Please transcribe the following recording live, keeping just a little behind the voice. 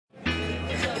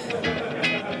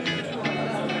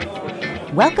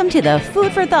Welcome to the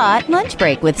Food for Thought Lunch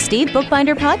Break with Steve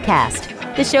Bookbinder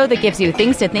podcast, the show that gives you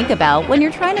things to think about when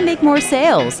you're trying to make more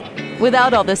sales,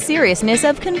 without all the seriousness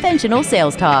of conventional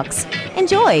sales talks.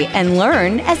 Enjoy and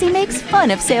learn as he makes fun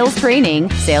of sales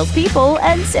training, salespeople,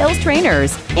 and sales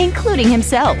trainers, including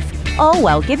himself, all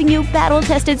while giving you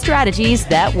battle-tested strategies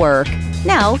that work.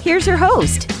 Now, here's your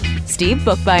host, Steve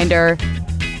Bookbinder.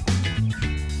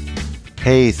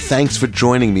 Hey, thanks for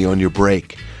joining me on your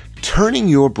break. Turning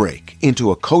your break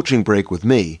into a coaching break with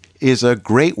me is a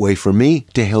great way for me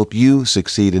to help you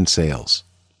succeed in sales.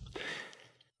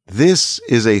 This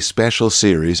is a special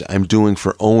series I'm doing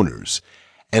for owners,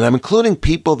 and I'm including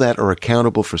people that are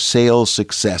accountable for sales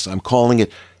success. I'm calling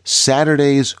it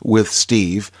Saturdays with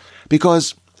Steve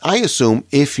because I assume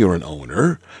if you're an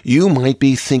owner, you might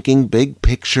be thinking big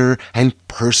picture and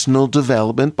personal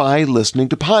development by listening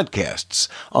to podcasts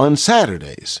on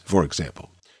Saturdays, for example.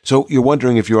 So you're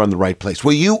wondering if you're on the right place.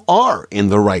 Well, you are in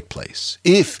the right place.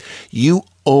 If you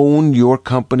own your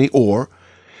company or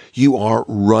you are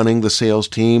running the sales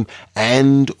team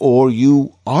and or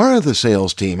you are the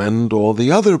sales team and all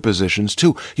the other positions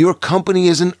too. Your company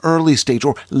is an early stage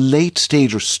or late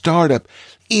stage or startup.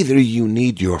 Either you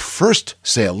need your first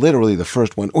sale, literally the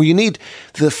first one, or you need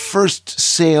the first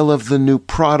sale of the new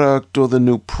product or the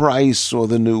new price or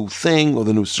the new thing or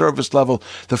the new service level,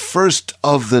 the first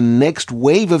of the next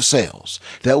wave of sales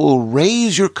that will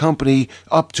raise your company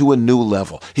up to a new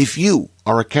level. If you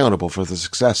are accountable for the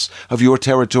success of your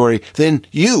territory, then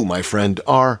you, my friend,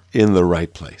 are in the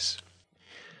right place.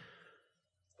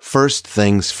 First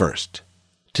things first.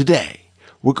 Today,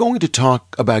 we're going to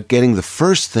talk about getting the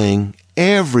first thing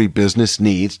every business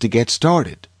needs to get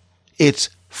started. Its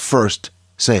first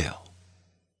sale.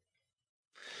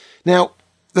 Now,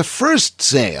 the first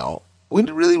sale, we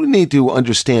really need to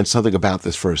understand something about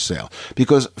this first sale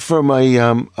because from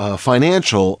a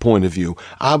financial point of view,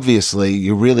 obviously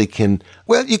you really can,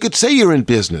 well, you could say you're in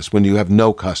business when you have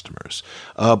no customers,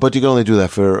 but you can only do that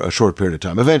for a short period of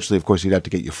time. Eventually, of course, you'd have to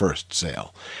get your first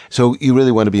sale. So you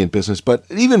really want to be in business. But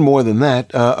even more than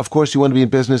that, of course, you want to be in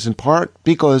business in part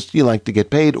because you like to get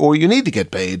paid or you need to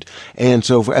get paid. And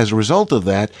so as a result of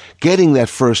that, getting that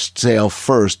first sale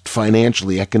first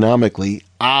financially, economically,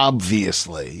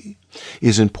 obviously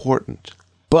is important.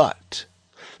 But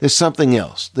there's something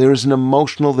else. There is an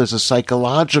emotional, there's a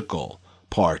psychological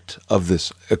part of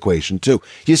this equation too.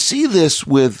 You see this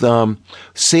with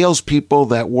salespeople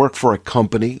that work for a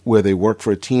company where they work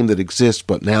for a team that exists,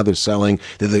 but now they're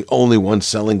the only ones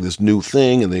selling this new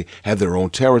thing and they have their own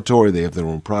territory, they have their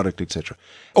own product, etc.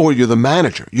 Or you're the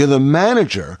manager. You're the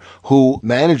manager who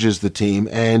manages the team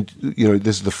and,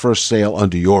 this is the first sale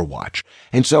under your watch.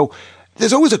 And so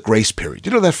there's always a grace period.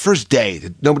 That first day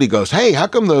that nobody goes, hey, how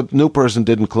come the new person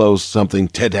didn't close something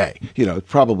today? It's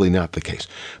probably not the case.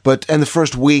 And the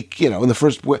first week,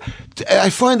 I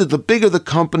find that the bigger the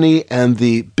company and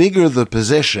the bigger the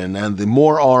position and the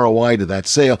more ROI to that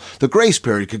sale, the grace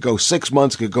period could go 6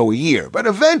 months, could go a year. But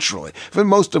eventually, for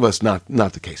most of us, not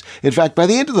the case. In fact, by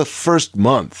the end of the first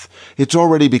month, it's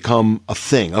already become a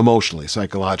thing, emotionally,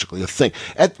 psychologically, a thing.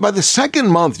 By the second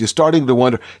month, you're starting to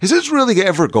wonder, is this really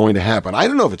ever going to happen? I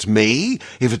don't know if it's me,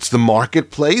 if it's the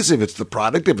marketplace, if it's the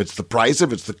product, if it's the price,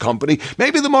 if it's the company.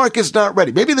 Maybe the market's not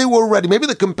ready. Maybe they were ready. Maybe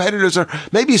the competitors are.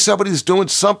 Maybe somebody's doing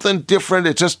something different.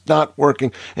 It's just not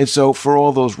working. And so for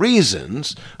all those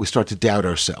reasons, we start to doubt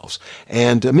ourselves.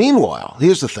 And meanwhile,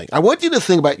 here's the thing. I want you to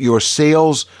think about your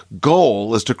sales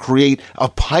goal is to create a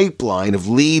pipeline of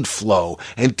lead flow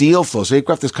and deal flow. So you've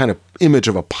got this kind of image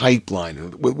of a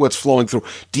pipeline with what's flowing through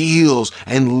deals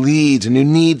and leads, and you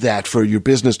need that for your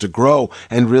business to grow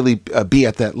and really be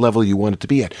at that level you want it to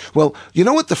be at. Well, you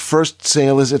know what the first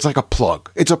sale is? It's like a plug.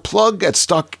 It's a plug that's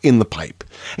stuck in the pipe.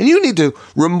 And you need to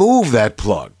remove that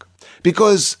plug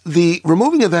because the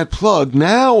removing of that plug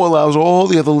now allows all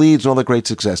the other leads and all the great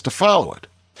success to follow it.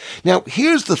 Now,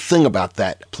 here's the thing about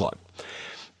that plug.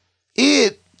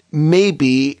 It may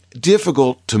be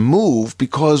difficult to move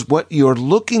because what you're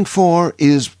looking for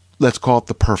is, let's call it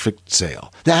the perfect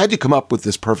sale. Now, how'd you come up with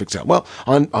this perfect sale? Well,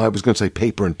 I was going to say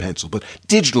paper and pencil, but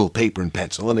digital paper and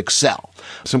pencil and Excel,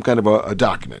 some kind of a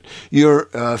document. You're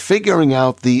figuring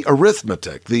out the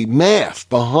arithmetic, the math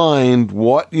behind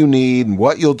what you need and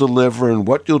what you'll deliver and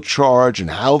what you'll charge and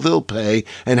how they'll pay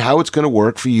and how it's going to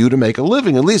work for you to make a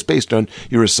living, at least based on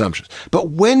your assumptions.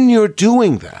 But when you're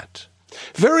doing that,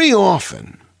 very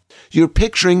often, you're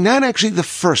picturing not actually the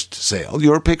first sale.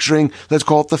 You're picturing, let's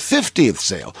call it the 50th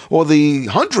sale or the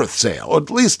 100th sale or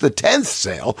at least the 10th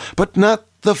sale, but not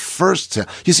the first sale.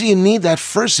 You see, you need that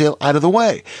first sale out of the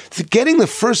way. Getting the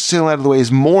first sale out of the way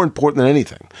is more important than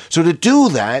anything. So to do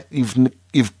that,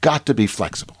 you've got to be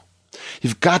flexible.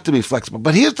 You've got to be flexible.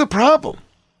 But here's the problem.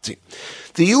 See,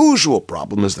 the usual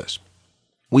problem is this.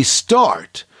 We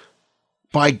start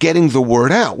by getting the word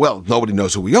out. Well, nobody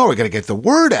knows who we are. We got to get the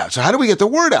word out. So how do we get the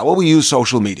word out? Well, we use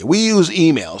social media. We use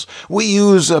emails. We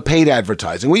use paid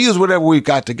advertising. We use whatever we've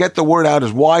got to get the word out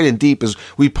as wide and deep as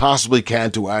we possibly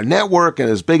can to our network and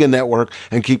as big a network,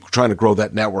 and keep trying to grow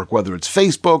that network, whether it's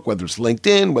Facebook, whether it's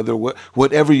LinkedIn,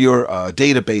 whatever your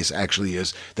database actually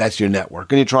is, that's your network.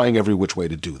 And you're trying every which way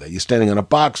to do that. You're standing on a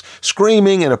box,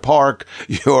 screaming in a park.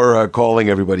 You're calling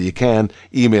everybody you can,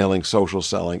 emailing, social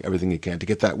selling, everything you can to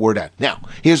get that word out. Now,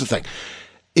 here's the thing.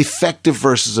 Effective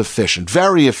versus efficient.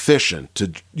 Very efficient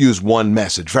to use one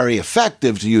message. Very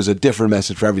effective to use a different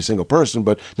message for every single person,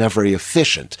 but not very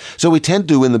efficient. So we tend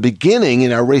to, in the beginning,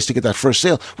 in our race to get that first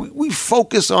sale, we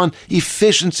focus on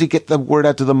efficiency, get the word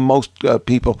out to the most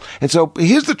people. And so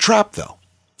here's the trap, though.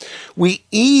 We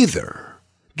either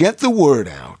get the word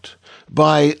out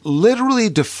by literally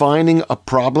defining a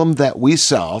problem that we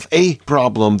solve,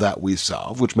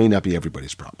 which may not be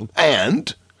everybody's problem,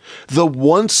 and the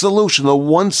one solution, the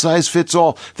one size fits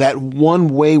all, that one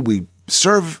way we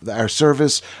serve our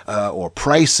service or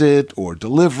price it or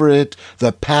deliver it,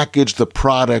 the package, the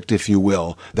product, if you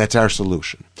will, that's our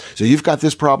solution. So you've got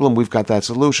this problem, we've got that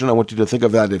solution. I want you to think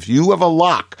of that. If you have a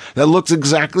lock that looks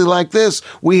exactly like this,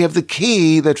 we have the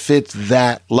key that fits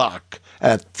that lock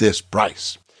at this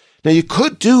price. Now, you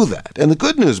could do that. And the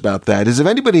good news about that is if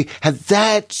anybody had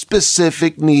that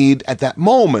specific need at that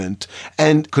moment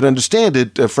and could understand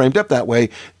it framed up that way,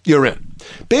 you're in.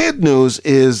 Bad news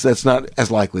is that's not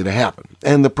as likely to happen.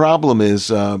 And the problem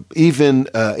is, even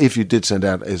if you did send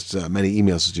out as many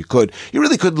emails as you could, you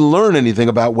really couldn't learn anything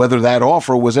about whether that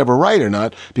offer was ever right or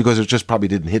not, because it just probably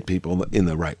didn't hit people in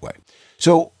the right way.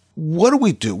 So what do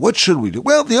we do? What should we do?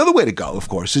 Well, the other way to go, of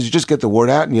course, is you just get the word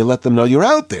out and you let them know you're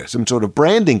out there. Some sort of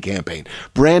branding campaign.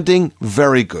 Branding,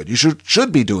 very good. You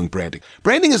should be doing branding.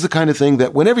 Branding is the kind of thing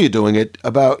that whenever you're doing it,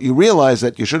 you realize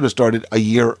that you should have started a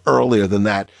year earlier than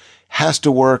that. Has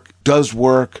to work, does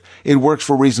work. It works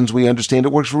for reasons we understand.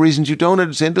 It works for reasons you don't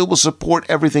understand. It will support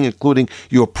everything, including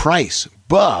your price.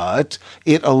 But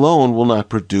it alone will not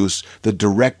produce the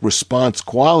direct response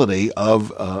quality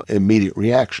of immediate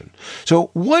reaction.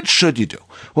 So what should you do?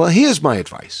 Well, here's my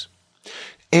advice.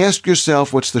 Ask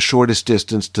yourself what's the shortest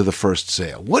distance to the first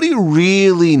sale. What do you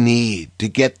really need to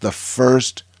get the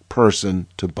first person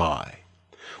to buy?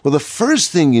 Well, the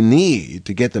first thing you need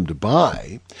to get them to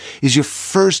buy is your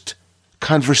first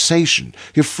conversation,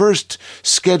 your first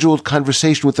scheduled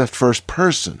conversation with that first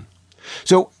person.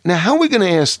 So now how are we going to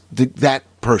ask that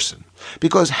person?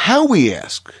 Because how we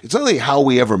ask, it's not only how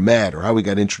we ever met or how we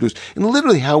got introduced, and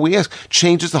literally how we ask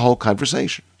changes the whole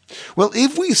conversation. Well,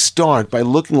 if we start by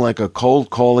looking like a cold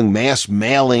calling, mass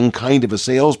mailing kind of a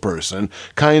salesperson,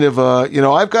 kind of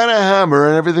I've got a hammer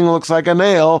and everything looks like a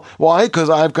nail. Why? Because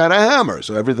I've got a hammer,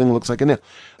 so everything looks like a nail.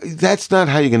 That's not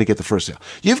how you're going to get the first sale.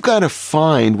 You've got to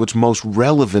find what's most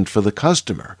relevant for the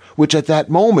customer, which at that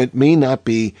moment may not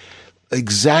be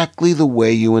exactly the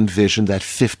way you envisioned that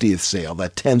 50th sale,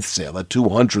 that 10th sale, that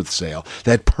 200th sale,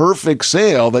 that perfect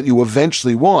sale that you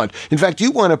eventually want. In fact, you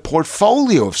want a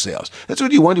portfolio of sales. That's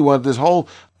what you want. You want this whole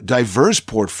diverse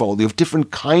portfolio of different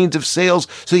kinds of sales,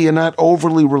 so you're not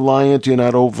overly reliant, you're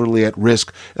not overly at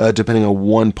risk depending on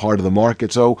one part of the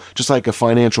market. So just like a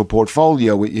financial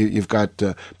portfolio, you've got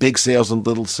big sales and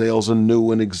little sales and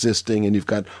new and existing, and you've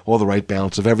got all the right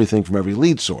balance of everything from every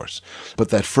lead source. But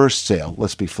that first sale,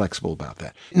 let's be flexible about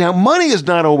that. Now, money is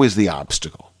not always the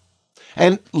obstacle.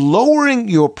 And lowering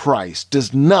your price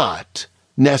does not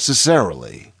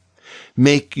necessarily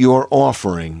make your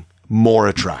offering more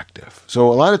attractive. So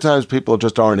a lot of times people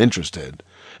just aren't interested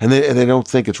and they don't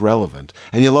think it's relevant.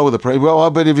 And you lower the price.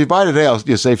 Well, but if you buy today,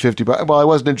 you save $50. Well, I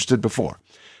wasn't interested before.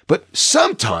 But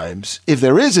sometimes if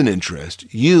there is an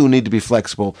interest, you need to be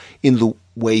flexible in the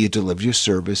way you deliver your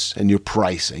service and your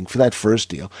pricing for that first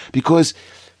deal, because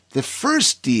the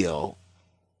first deal,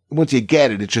 once you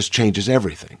get it, it just changes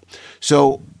everything.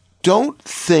 So don't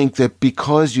think that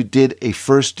because you did a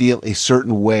first deal a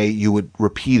certain way, you would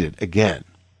repeat it again.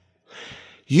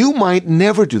 You might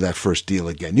never do that first deal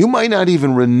again. You might not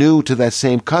even renew to that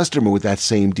same customer with that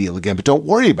same deal again, but don't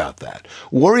worry about that.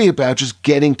 Worry about just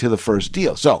getting to the first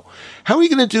deal. So how are you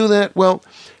going to do that? Well,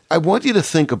 I want you to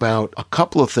think about a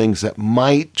couple of things that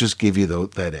might just give you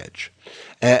that edge.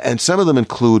 And some of them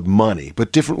include money,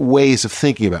 but different ways of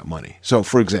thinking about money. So,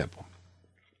 for example,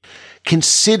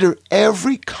 consider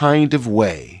every kind of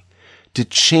way to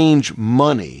change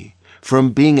money from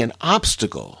being an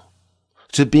obstacle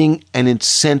to being an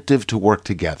incentive to work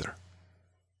together.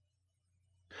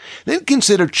 then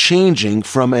consider changing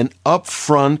from an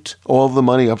upfront, all the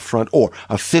money upfront, or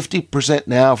a 50%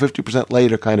 now, 50%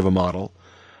 later kind of a model,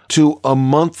 to a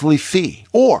monthly fee,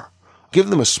 or give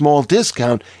them a small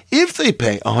discount if they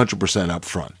pay 100%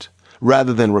 upfront,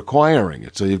 rather than requiring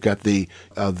it. So you've got the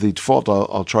default,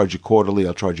 I'll charge you quarterly,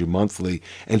 I'll charge you monthly,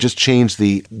 and just change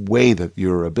the way that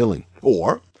you're billing.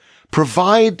 Or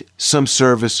provide some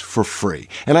service for free.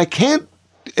 And I can't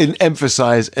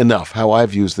emphasize enough how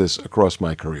I've used this across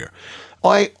my career.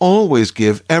 I always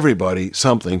give everybody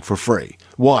something for free.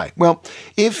 Why? Well,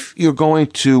 if you're going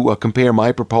to compare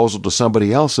my proposal to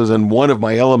somebody else's and one of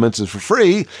my elements is for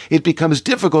free, it becomes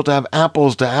difficult to have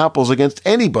apples to apples against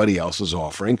anybody else's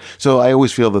offering. So I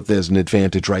always feel that there's an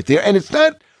advantage right there. And it's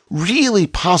not really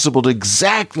possible to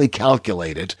exactly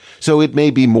calculate it. So it may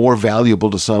be more valuable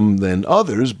to some than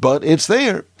others, but it's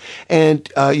there.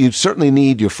 And you certainly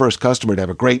need your first customer to have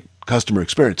a great customer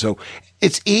experience. So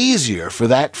it's easier for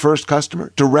that first customer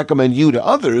to recommend you to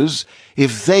others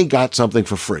if they got something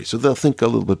for free. So they'll think a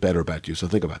little bit better about you. So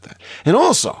think about that. And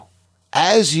also,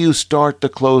 as you start to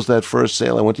close that first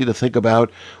sale, I want you to think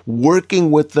about working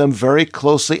with them very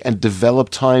closely and develop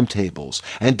timetables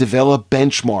and develop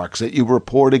benchmarks that you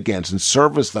report against and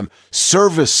service them.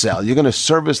 Service sell. You're going to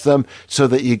service them so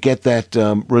that you get that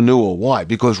renewal. Why?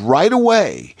 Because right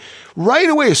away,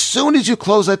 as soon as you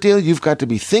close that deal, you've got to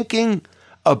be thinking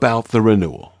about the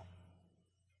renewal.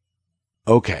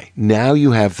 Okay, now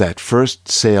you have that first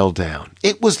sale down.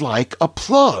 It was like a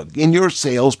plug in your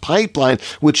sales pipeline,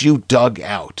 which you dug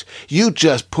out. You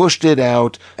just pushed it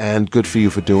out, and good for you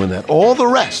for doing that. All the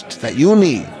rest that you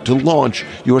need to launch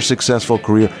your successful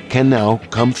career can now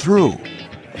come through.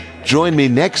 Join me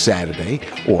next Saturday,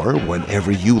 or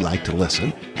whenever you like to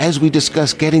listen, as we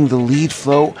discuss getting the lead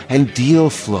flow and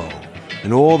deal flow,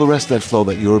 and all the rest of that flow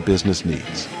that your business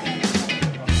needs.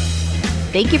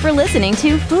 Thank you for listening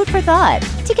to Food for Thought.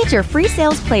 To get your free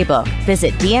sales playbook,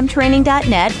 visit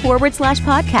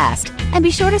dmtraining.net/podcast. And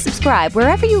be sure to subscribe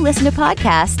wherever you listen to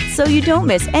podcasts so you don't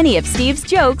miss any of Steve's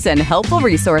jokes and helpful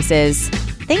resources.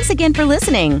 Thanks again for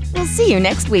listening. We'll see you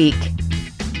next week.